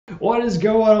What is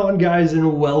going on, guys,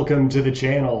 and welcome to the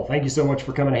channel. Thank you so much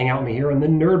for coming to hang out with me here in the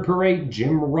Nerd Parade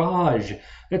Gym-rage.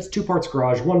 That's 2 parts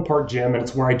garage, 1 part gym, and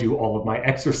it's where I do all of my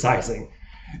exercising.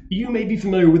 You may be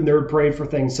familiar with Nerd Parade for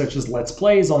things such as Let's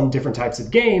Plays on different types of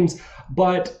games,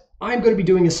 but I'm going to be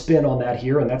doing a spin on that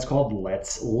here, and that's called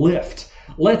Let's Lift.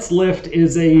 Let's Lift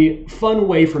is a fun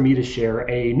way for me to share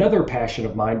another passion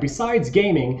of mine besides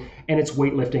gaming, and it's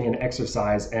weightlifting and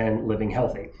exercise and living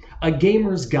healthy. A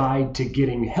gamer's guide to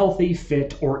getting healthy,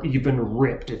 fit, or even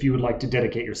ripped if you would like to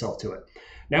dedicate yourself to it.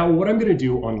 Now, what I'm going to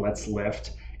do on Let's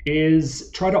Lift is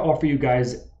try to offer you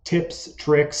guys tips,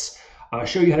 tricks,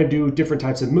 show you how to do different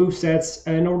types of move sets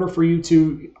in order for you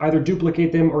to either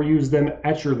duplicate them or use them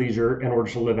at your leisure in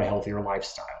order to live a healthier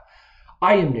lifestyle.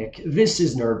 I am Nick, this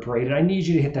is Nerd Parade, and I need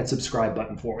you to hit that subscribe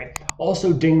button for me.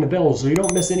 Also ding the bell so you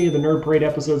don't miss any of the Nerd Parade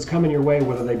episodes coming your way,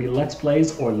 whether they be Let's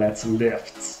Plays or Let's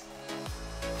Lifts.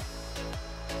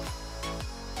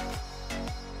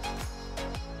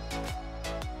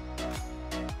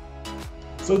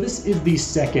 So this is the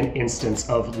second instance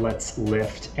of Let's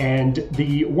Lift, and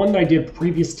the one that I did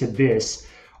previous to this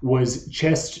was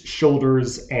chest,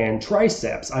 shoulders, and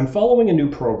triceps. I'm following a new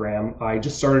program. I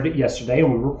just started it yesterday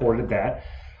and we recorded that.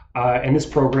 And this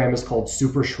program is called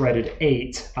Super Shredded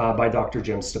 8 by Dr.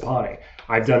 Jim Stoppani.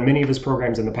 I've done many of his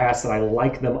programs in the past and I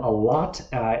like them a lot.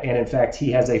 And in fact,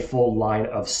 he has a full line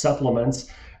of supplements.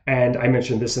 And I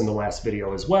mentioned this in the last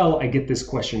video as well. I get this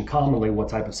question commonly, what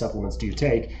type of supplements do you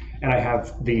take? And I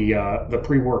have the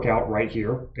pre-workout right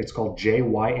here. It's called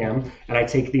JYM, and I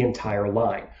take the entire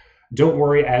line. Don't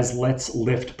worry, as Let's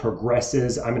Lift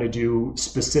progresses, I'm going to do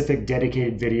specific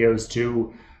dedicated videos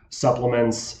to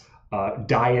supplements,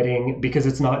 dieting, because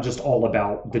it's not just all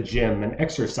about the gym and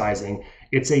exercising.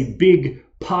 It's a big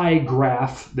pie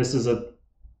graph. This is a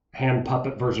hand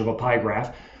puppet version of a pie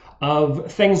graph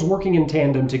of things working in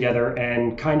tandem together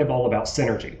and kind of all about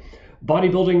synergy.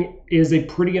 Bodybuilding is a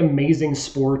pretty amazing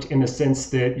sport in the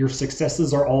sense that your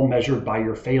successes are all measured by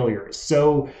your failures.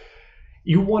 So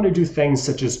you want to do things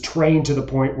such as train to the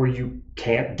point where you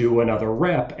can't do another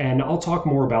rep, and I'll talk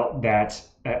more about that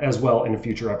as well in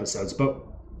future episodes. But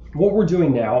what we're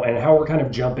doing now and how we're kind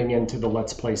of jumping into the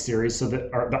Let's Play series,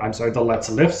 the Let's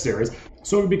Lift series,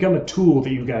 so it'll become a tool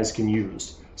that you guys can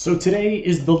use. So today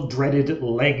is the dreaded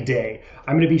leg day.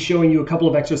 I'm going to be showing you a couple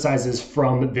of exercises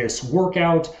from this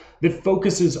workout that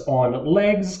focuses on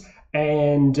legs,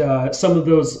 and some of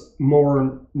those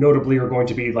more notably are going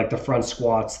to be like the front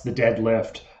squats, the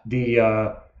deadlift,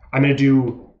 I'm going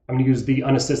to use the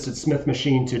unassisted Smith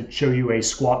machine to show you a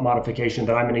squat modification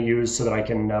that I'm going to use so that I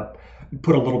can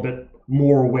put a little bit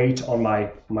more weight on my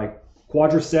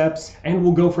quadriceps, and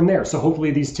we'll go from there. So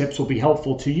hopefully these tips will be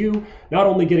helpful to you, not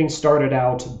only getting started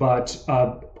out, but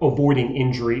avoiding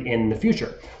injury in the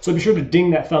future. So be sure to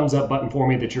ding that thumbs up button for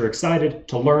me that you're excited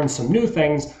to learn some new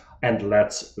things, and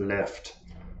let's lift.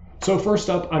 So first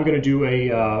up, I'm going to do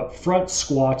a front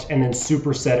squat and then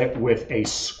superset it with a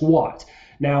squat.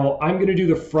 Now, I'm going to do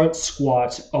the front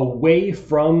squat away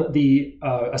from the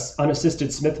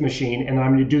unassisted Smith machine, and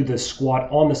I'm going to do the squat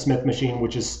on the Smith machine,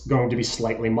 which is going to be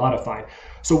slightly modified.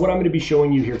 So what I'm going to be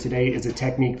showing you here today is a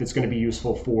technique that's going to be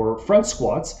useful for front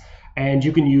squats, and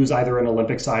you can use either an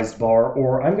Olympic-sized bar,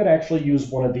 or I'm going to actually use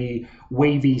one of the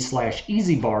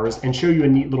wavy/easy bars and show you a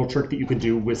neat little trick that you could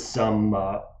do with some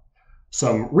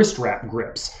wrist wrap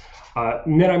grips.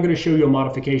 And then I'm going to show you a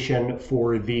modification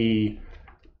for the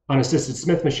unassisted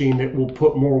Smith machine that will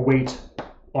put more weight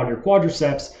on your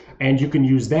quadriceps, and you can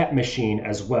use that machine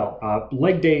as well.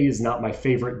 Leg day is not my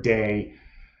favorite day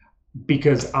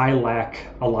because I lack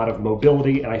a lot of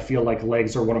mobility and I feel like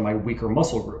legs are one of my weaker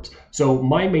muscle groups. So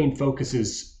my main focus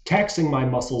is taxing my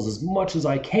muscles as much as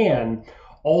I can,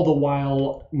 all the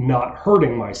while not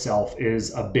hurting myself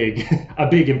is a big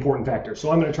important factor.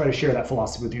 So I'm going to try to share that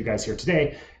philosophy with you guys here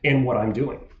today in what I'm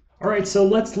doing. All right, so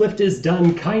Let's Lift is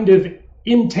done kind of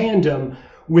in tandem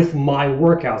with my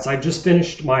workouts. I just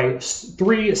finished my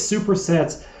 3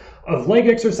 supersets of leg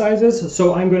exercises,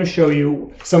 so I'm going to show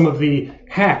you some of the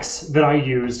hacks that I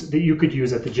used that you could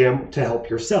use at the gym to help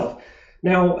yourself.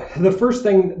 Now, the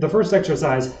first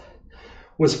exercise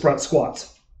was front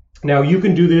squats. Now, you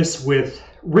can do this with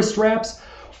wrist wraps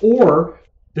or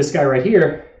this guy right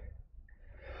here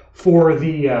for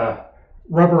the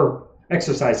rubber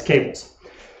exercise cables.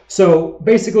 So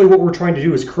basically what we're trying to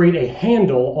do is create a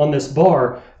handle on this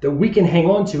bar that we can hang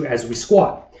on to as we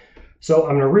squat. So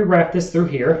I'm going to rewrap this through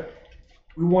here.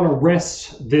 We want to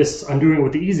rest this, I'm doing it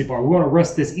with the easy bar, we want to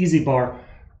rest this easy bar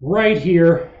right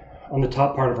here on the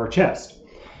top part of our chest.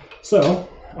 So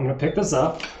I'm going to pick this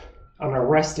up, I'm going to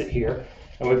rest it here,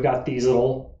 and we've got these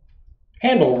little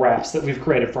handle wraps that we've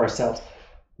created for ourselves.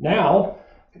 Now,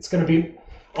 it's going to be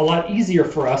a lot easier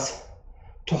for us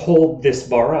to hold this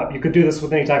bar up. You could do this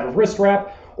with any type of wrist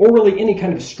wrap or really any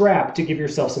kind of strap to give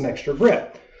yourself some extra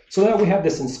grip. So that we have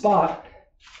this in spot,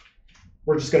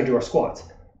 we're just going to do our squats.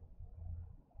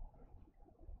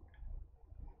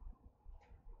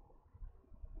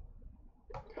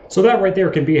 So that right there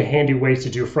can be a handy way to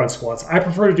do front squats. I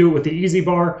prefer to do it with the EZ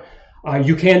bar.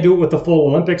 You can do it with the full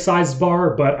Olympic sized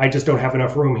bar, but I just don't have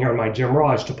enough room here in my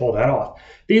Gymraj to pull that off.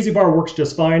 The EZ bar works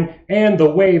just fine, and the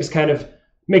waves kind of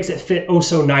makes it fit oh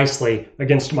so nicely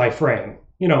against my frame.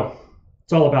 You know,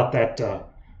 it's all about that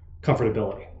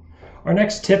comfortability. Our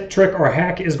next tip, trick, or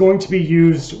hack is going to be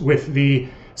used with the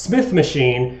Smith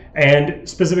machine, and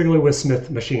specifically with Smith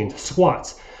machine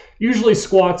squats. Usually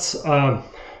squats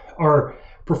are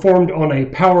performed on a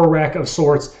power rack of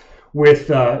sorts with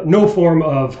no form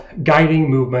of guiding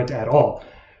movement at all.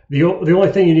 The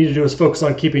only thing you need to do is focus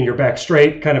on keeping your back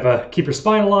straight, kind of keep your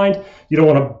spine aligned. You don't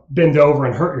want to bend over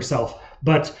and hurt yourself.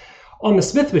 But on the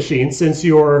Smith machine, since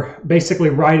you're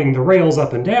basically riding the rails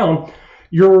up and down,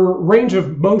 your range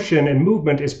of motion and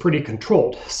movement is pretty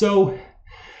controlled. So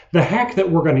the hack that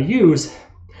we're going to use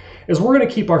is we're going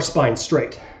to keep our spine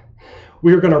straight.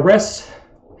 We're going to rest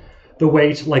the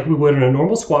weight like we would in a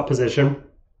normal squat position,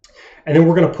 and then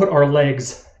we're going to put our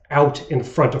legs out in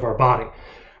front of our body.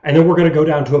 And then we're going to go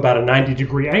down to about a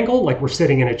 90-degree angle, like we're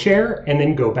sitting in a chair, and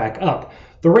then go back up.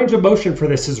 The range of motion for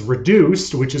this is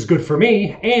reduced, which is good for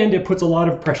me, and it puts a lot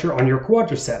of pressure on your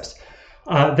quadriceps.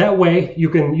 That way, you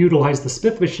can utilize the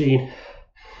Smith machine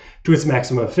to its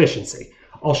maximum efficiency.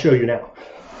 I'll show you now.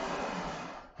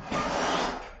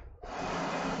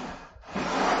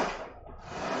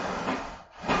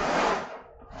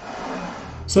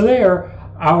 So there,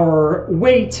 our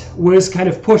weight was kind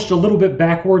of pushed a little bit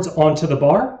backwards onto the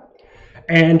bar,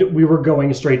 and we were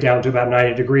going straight down to about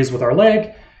 90 degrees with our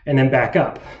leg, and then back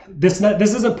up. This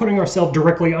isn't putting ourselves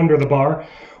directly under the bar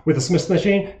with the Smith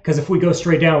machine, because if we go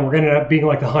straight down, we're going to end up being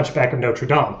like the Hunchback of Notre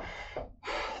Dame.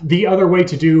 The other way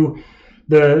to do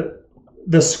the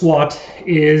squat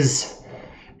is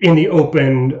in the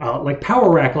open, like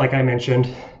power rack, like I mentioned.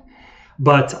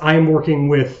 But I'm working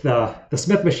with the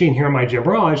Smith machine here in my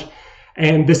Gymraj,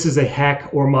 and this is a hack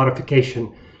or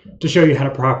modification to show you how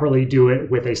to properly do it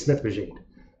with a Smith machine.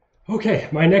 Okay,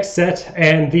 my next set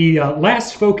and the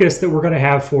last focus that we're going to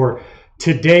have for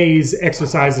today's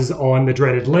exercises on the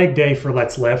dreaded leg day for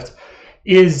Let's Lift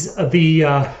is the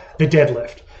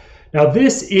deadlift. Now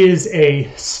this is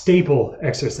a staple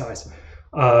exercise.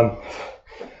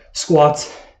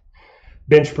 Squats,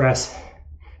 bench press,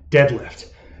 deadlift.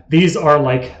 These are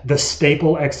like the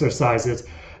staple exercises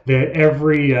that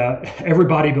every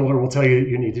bodybuilder will tell you that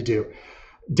you need to do.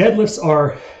 Deadlifts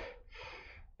are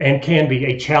and can be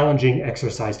a challenging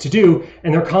exercise to do,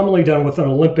 and they're commonly done with an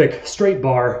Olympic straight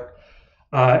bar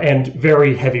and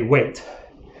very heavy weight.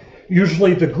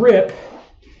 Usually the grip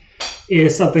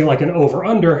is something like an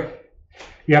over-under.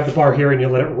 You have the bar here and you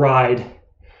let it ride,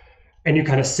 and you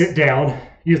kind of sit down.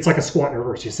 It's like a squat in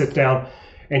reverse. You sit down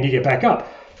and you get back up.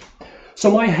 So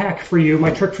my hack for you,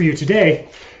 my trick for you today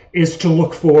is to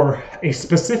look for a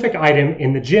specific item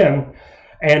in the gym,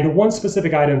 and one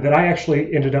specific item that I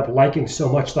actually ended up liking so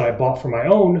much that I bought for my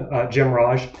own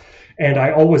Gymraj, and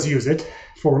I always use it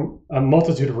for a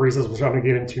multitude of reasons, which I'm going to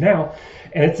get into now,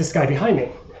 and it's this guy behind me.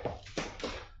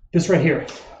 This right here.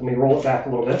 Let me roll it back a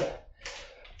little bit.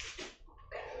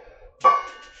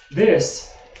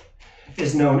 This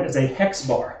is known as a hex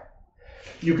bar.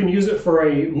 You can use it for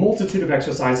a multitude of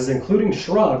exercises, including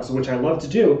shrugs, which I love to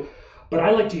do, but I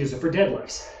like to use it for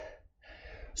deadlifts.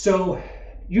 So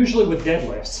usually with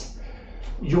deadlifts,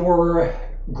 your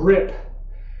grip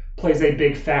plays a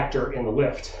big factor in the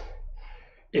lift.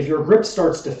 If your grip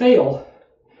starts to fail,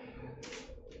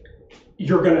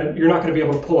 you're not going to be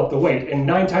able to pull up the weight, and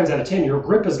 9 times out of 10, your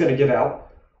grip is going to give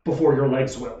out before your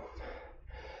legs will.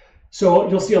 So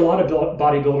you'll see a lot of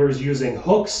bodybuilders using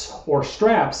hooks or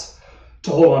straps to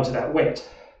hold on to that weight,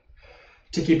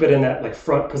 to keep it in that like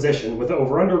front position with the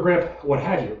over-under grip, what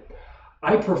have you.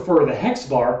 I prefer the hex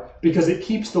bar because it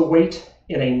keeps the weight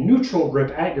in a neutral grip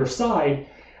at your side,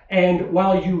 and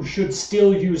while you should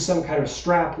still use some kind of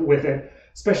strap with it,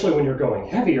 especially when you're going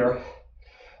heavier,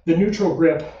 the neutral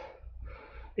grip,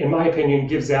 in my opinion,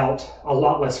 gives out a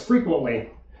lot less frequently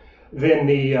than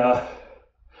the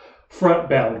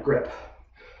front-bound grip.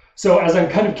 So as I'm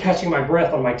kind of catching my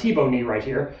breath on my T-bone knee right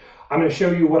here, I'm going to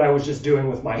show you what I was just doing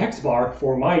with my hex bar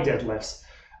for my deadlifts.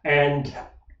 And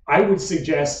I would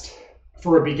suggest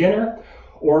for a beginner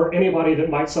or anybody that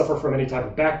might suffer from any type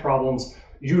of back problems,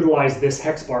 utilize this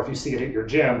hex bar if you see it at your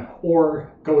gym, or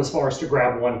go as far as to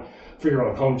grab one for your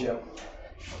own home gym.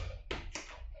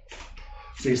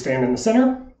 So you stand in the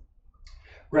center,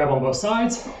 grab on both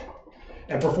sides,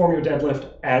 and perform your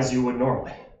deadlift as you would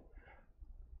normally.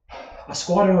 A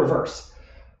squat in reverse.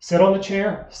 Sit on the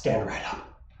chair, stand right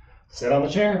up. Sit on the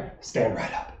chair, stand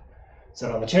right up.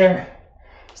 Sit on the chair,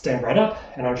 stand right up,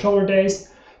 and on shoulder days,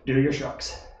 do your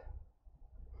shrugs.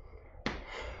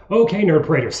 Okay, Nerd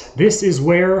Paraders, this is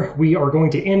where we are going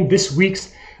to end this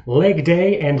week's leg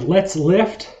day and let's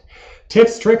lift.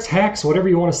 Tips, tricks, hacks, whatever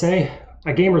you want to say.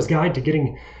 A gamer's guide to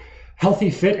getting healthy,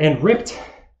 fit, and ripped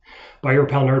by your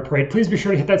pal Nerd Parade. Please be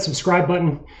sure to hit that subscribe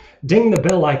button, ding the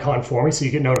bell icon for me so you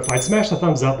get notified, smash the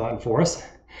thumbs up button for us,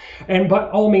 and by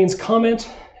all means comment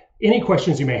any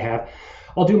questions you may have.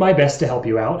 I'll do my best to help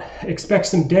you out. Expect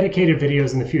some dedicated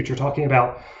videos in the future talking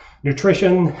about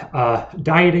nutrition,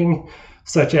 dieting,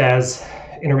 such as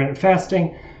intermittent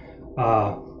fasting,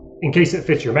 in case it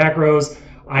fits your macros.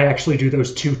 I actually do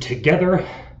those two together,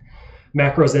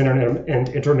 macros and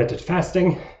intermittent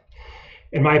fasting.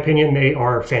 In my opinion, they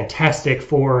are fantastic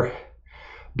for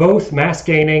both mass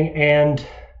gaining and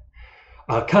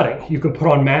cutting. You can put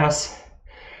on mass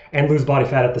and lose body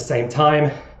fat at the same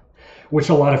time, which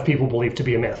a lot of people believe to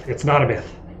be a myth. It's not a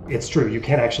myth. It's true. You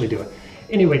can actually do it.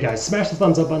 Anyway, guys, smash the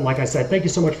thumbs up button. Like I said, thank you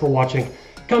so much for watching.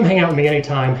 Come hang out with me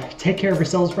anytime. Take care of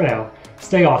yourselves for now.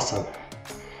 Stay awesome.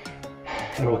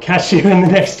 And we'll catch you in the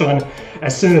next one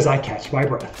as soon as I catch my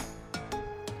breath.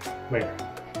 Later.